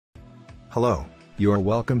Hello, you are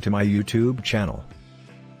welcome to my YouTube channel.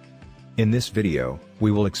 In this video, we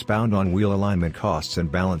will expound on wheel alignment costs and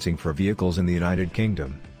balancing for vehicles in the United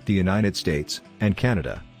Kingdom, the United States, and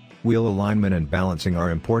Canada. Wheel alignment and balancing are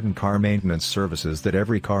important car maintenance services that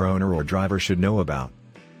every car owner or driver should know about.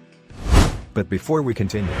 But before we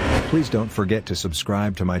continue, please don't forget to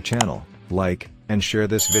subscribe to my channel, like, and share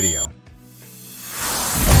this video.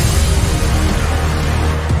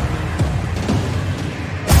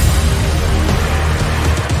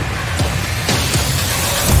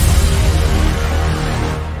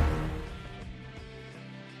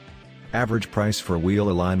 Average price for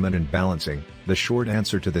wheel alignment and balancing. The short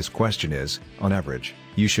answer to this question is, on average,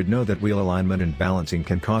 you should know that wheel alignment and balancing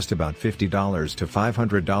can cost about $50 to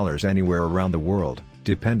 $500 anywhere around the world,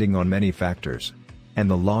 depending on many factors.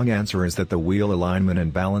 And the long answer is that the wheel alignment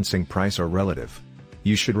and balancing price are relative.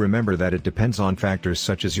 You should remember that it depends on factors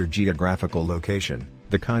such as your geographical location,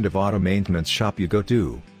 the kind of auto maintenance shop you go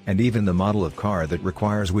to, and even the model of car that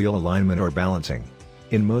requires wheel alignment or balancing.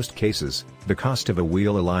 In most cases, the cost of a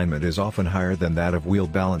wheel alignment is often higher than that of wheel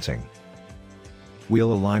balancing.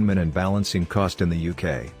 Wheel alignment and balancing cost in the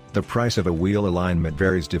UK. The price of a wheel alignment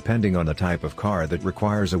varies depending on the type of car that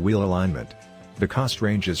requires a wheel alignment. The cost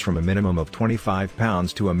ranges from a minimum of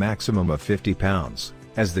 £25 to a maximum of £50,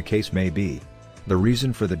 as the case may be. The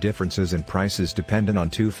reason for the differences in price is dependent on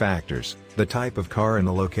two factors: the type of car and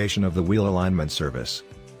the location of the wheel alignment service.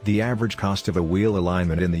 The average cost of a wheel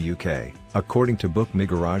alignment in the UK, according to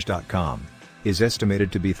bookmegarage.com, is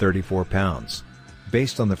estimated to be £34.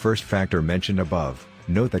 Based on the first factor mentioned above,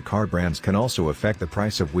 note that car brands can also affect the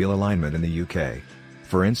price of wheel alignment in the UK.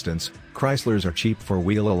 For instance, Chryslers are cheap for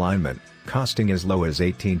wheel alignment, costing as low as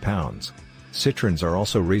 £18. Citroens are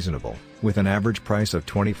also reasonable, with an average price of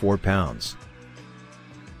 £24.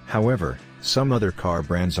 However, some other car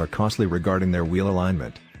brands are costly regarding their wheel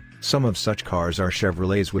alignment. Some of such cars are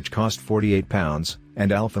Chevrolets, which cost £48,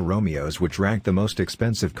 and Alfa Romeos, which rank the most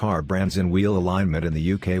expensive car brands in wheel alignment in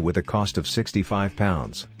the UK with a cost of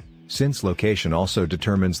 £65. Since location also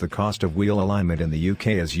determines the cost of wheel alignment in the UK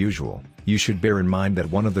as usual, you should bear in mind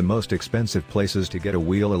that one of the most expensive places to get a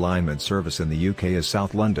wheel alignment service in the UK is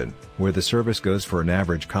South London, where the service goes for an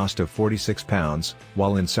average cost of £46,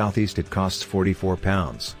 while in South East it costs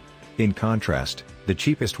 £44. In contrast, the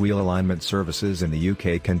cheapest wheel alignment services in the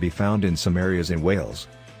UK can be found in some areas in Wales.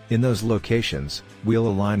 In those locations, wheel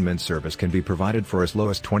alignment service can be provided for as low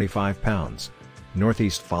as £25. North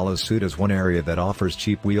East follows suit as one area that offers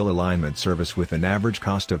cheap wheel alignment service with an average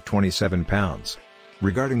cost of £27.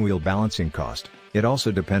 Regarding wheel balancing cost, it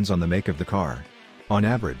also depends on the make of the car. On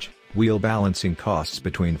average, wheel balancing costs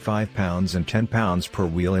between £5 and £10 per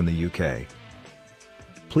wheel in the UK.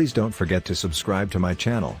 Please don't forget to subscribe to my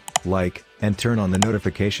channel, like, and turn on the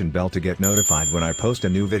notification bell to get notified when I post a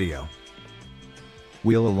new video.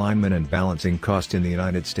 Wheel alignment and balancing cost in the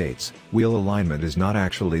United States. Wheel alignment is not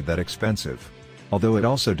actually that expensive. Although it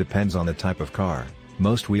also depends on the type of car,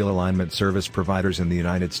 most wheel alignment service providers in the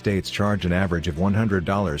United States charge an average of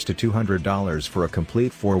 $100 to $200 for a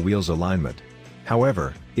complete four wheels alignment.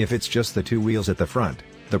 However, if it's just the two wheels at the front,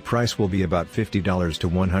 the price will be about $50 to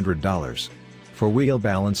 $100. For wheel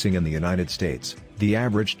balancing in the United States, the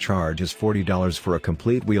average charge is $40 for a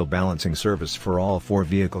complete wheel balancing service for all four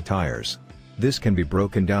vehicle tires. This can be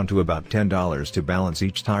broken down to about $10 to balance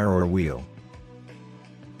each tire or wheel.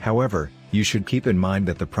 However, you should keep in mind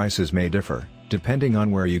that the prices may differ, depending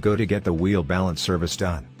on where you go to get the wheel balance service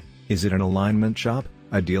done. Is it an alignment shop,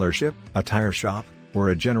 a dealership, a tire shop, or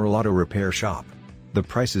a general auto repair shop? The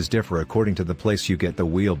prices differ according to the place you get the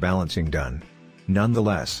wheel balancing done.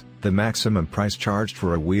 Nonetheless, the maximum price charged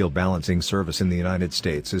for a wheel balancing service in the United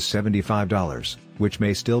States is $75, which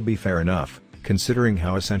may still be fair enough, considering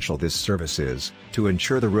how essential this service is, to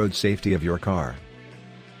ensure the road safety of your car.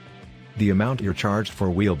 The amount you're charged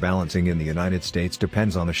for wheel balancing in the United States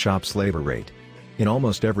depends on the shop's labor rate. In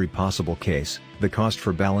almost every possible case, the cost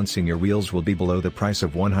for balancing your wheels will be below the price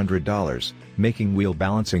of $100, making wheel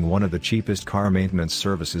balancing one of the cheapest car maintenance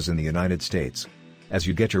services in the United States. As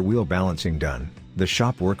you get your wheel balancing done, the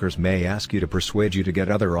shop workers may ask you to persuade you to get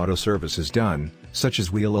other auto services done, such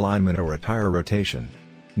as wheel alignment or a tire rotation.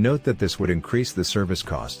 Note that this would increase the service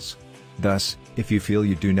costs. Thus, if you feel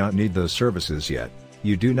you do not need those services yet,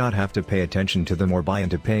 you do not have to pay attention to them or buy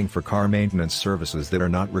into paying for car maintenance services that are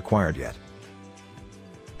not required yet.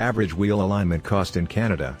 Average wheel alignment cost in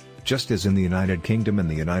Canada. Just as in the United Kingdom and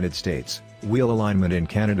the United States, wheel alignment in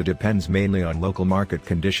Canada depends mainly on local market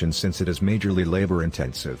conditions since it is majorly labor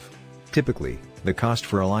intensive. Typically, the cost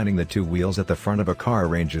for aligning the two wheels at the front of a car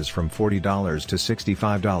ranges from $40 to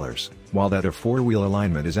 $65, while that of four-wheel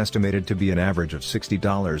alignment is estimated to be an average of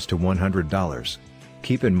 $60 to $100.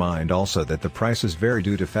 Keep in mind also that the prices vary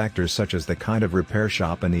due to factors such as the kind of repair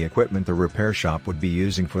shop and the equipment the repair shop would be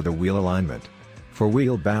using for the wheel alignment. For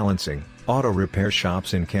wheel balancing, auto repair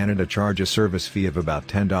shops in Canada charge a service fee of about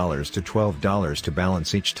 $10 to $12 to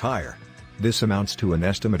balance each tire. This amounts to an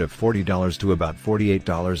estimate of $40 to about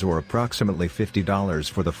 $48 or approximately $50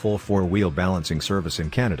 for the full four-wheel balancing service in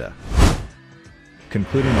Canada.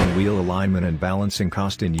 Concluding on wheel alignment and balancing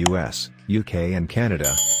cost in US, UK and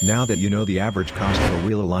Canada, now that you know the average cost for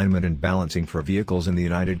wheel alignment and balancing for vehicles in the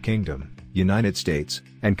United Kingdom, United States,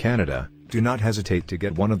 and Canada, do not hesitate to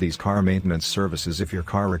get one of these car maintenance services if your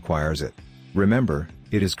car requires it. Remember,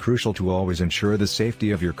 it is crucial to always ensure the safety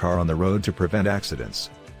of your car on the road to prevent accidents.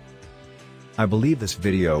 I believe this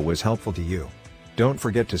video was helpful to you. Don't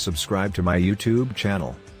forget to subscribe to my YouTube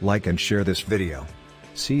channel, like and share this video.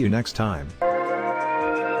 See you next time.